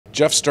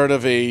Jeff, start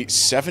of a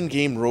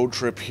 7-game road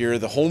trip here.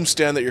 The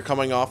homestand that you're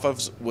coming off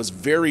of was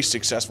very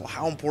successful.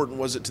 How important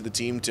was it to the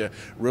team to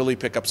really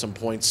pick up some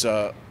points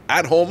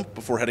at home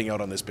before heading out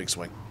on this big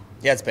swing?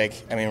 Yeah, it's big.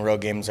 I mean, road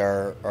games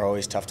are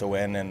always tough to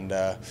win, and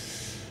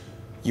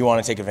you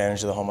want to take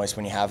advantage of the home ice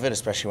when you have it,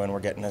 especially when we're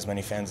getting as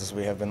many fans as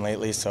we have been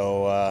lately.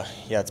 So,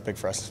 yeah, it's big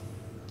for us.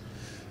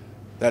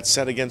 That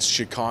set against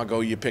Chicago,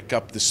 you pick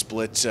up the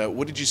split.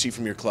 What did you see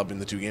from your club in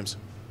the two games?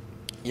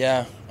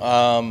 Yeah,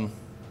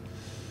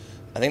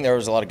 I think there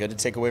was a lot of good to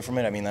take away from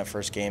it. I mean, that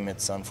first game,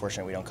 it's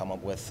unfortunate we don't come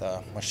up with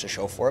much to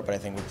show for it, but I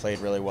think we played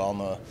really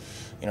well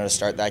to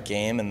start that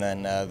game, and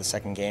then the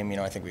second game,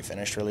 I think we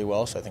finished really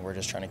well. So I think we're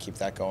just trying to keep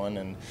that going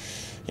and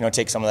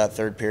take some of that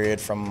third period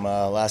from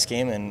last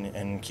game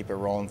and keep it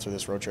rolling through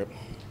this road trip.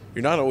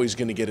 You're not always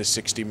going to get a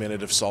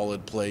 60-minute of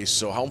solid play,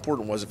 so how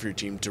important was it for your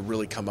team to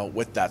really come out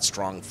with that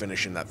strong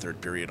finish in that third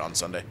period on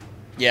Sunday?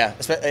 Yeah,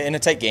 in a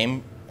tight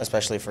game,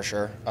 especially for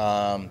sure.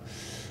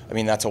 I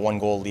mean, that's a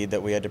one-goal lead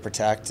that we had to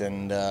protect,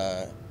 and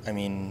I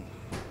mean,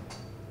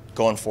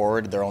 going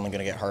forward, they're only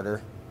going to get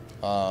harder.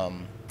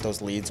 Those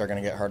leads are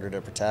going to get harder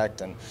to protect,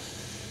 and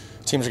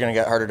teams are going to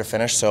get harder to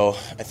finish. So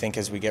I think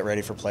as we get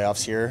ready for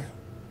playoffs here,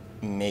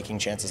 making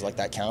chances like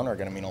that count are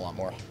going to mean a lot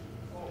more.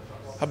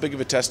 How big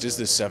of a test is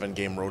this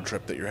 7-game road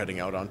trip that you're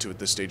heading out onto at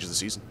this stage of the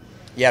season?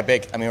 Yeah,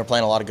 big. I mean, we're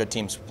playing a lot of good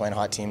teams. We're playing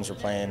hot teams. We're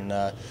playing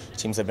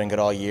teams that have been good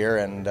all year,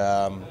 and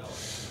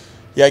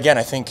yeah, again,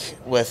 I think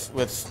with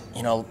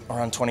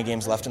around 20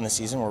 games left in the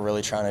season, we're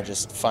really trying to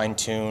just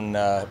fine-tune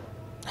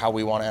how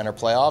we want to enter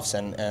playoffs,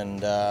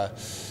 and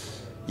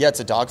yeah, it's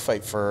a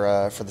dogfight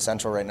for the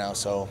Central right now.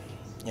 So,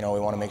 we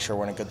want to make sure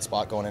we're in a good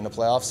spot going into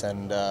playoffs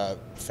and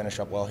finish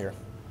up well here.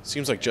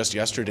 Seems like just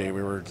yesterday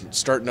we were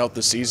starting out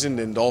the season,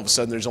 and all of a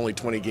sudden there's only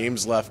 20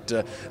 games left.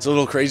 It's a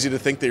little crazy to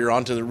think that you're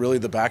on to really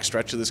the back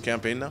stretch of this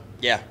campaign now.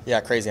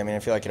 Yeah, crazy. I mean, I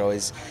feel like it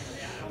always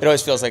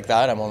feels like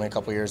that. I'm only a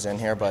couple years in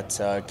here, but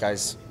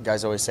guys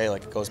always say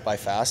like it goes by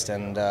fast,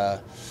 and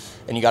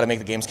you got to make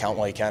the games count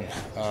while you can.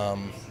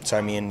 So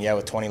I mean, yeah,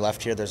 with 20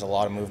 left here, there's a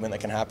lot of movement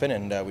that can happen,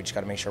 and we just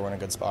got to make sure we're in a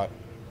good spot.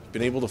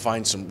 Been able to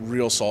find some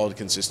real solid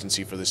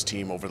consistency for this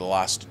team over the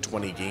last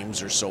 20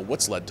 games or so.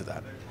 What's led to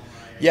that?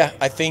 Yeah,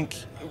 I think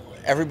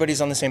everybody's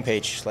on the same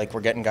page. Like,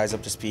 we're getting guys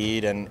up to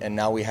speed, and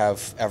now we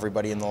have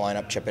everybody in the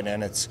lineup chipping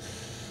in. It's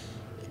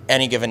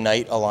any given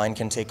night a line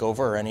can take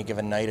over, or any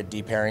given night a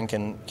deep pairing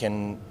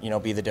can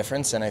be the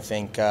difference. And I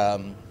think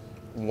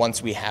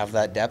once we have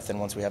that depth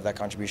and once we have that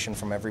contribution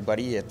from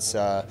everybody, it's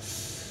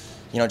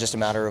just a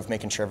matter of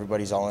making sure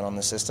everybody's all in on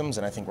the systems,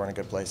 and I think we're in a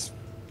good place.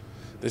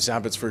 This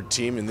Abbotsford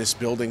team in this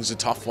building's a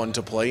tough one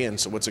to play in,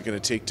 so what's it going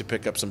to take to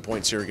pick up some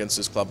points here against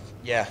this club?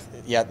 Yeah,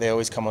 they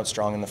always come out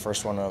strong in the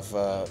first one of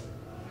the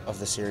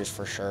series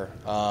for sure.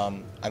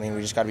 I mean,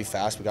 we just got to be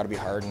fast, we got to be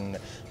hard, and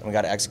we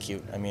got to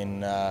execute. I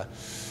mean, they're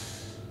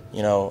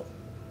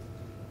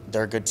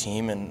a good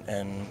team,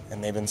 and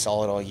they've been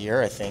solid all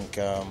year. I think,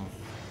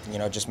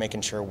 just making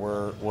sure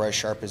we're as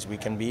sharp as we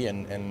can be,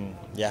 and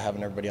yeah,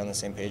 having everybody on the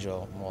same page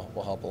will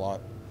help a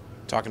lot.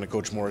 Talking to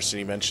Coach Morrison,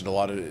 he mentioned a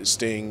lot of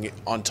staying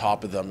on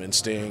top of them and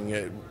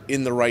staying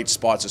in the right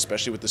spots,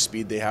 especially with the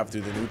speed they have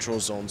through the neutral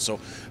zone. So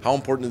how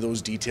important do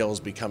those details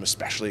become,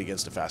 especially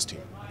against a fast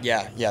team?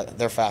 Yeah,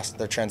 they're fast.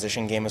 Their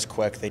transition game is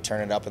quick. They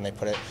turn it up and they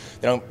put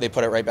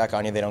it right back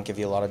on you. They don't give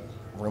you a lot of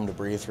room to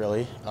breathe,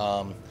 really.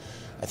 I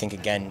think,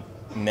 again,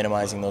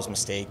 minimizing those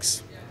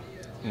mistakes,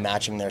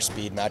 matching their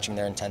speed, matching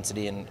their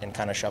intensity, and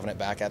kind of shoving it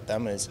back at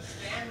them is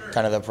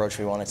kind of the approach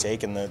we want to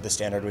take and the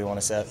standard we want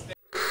to set.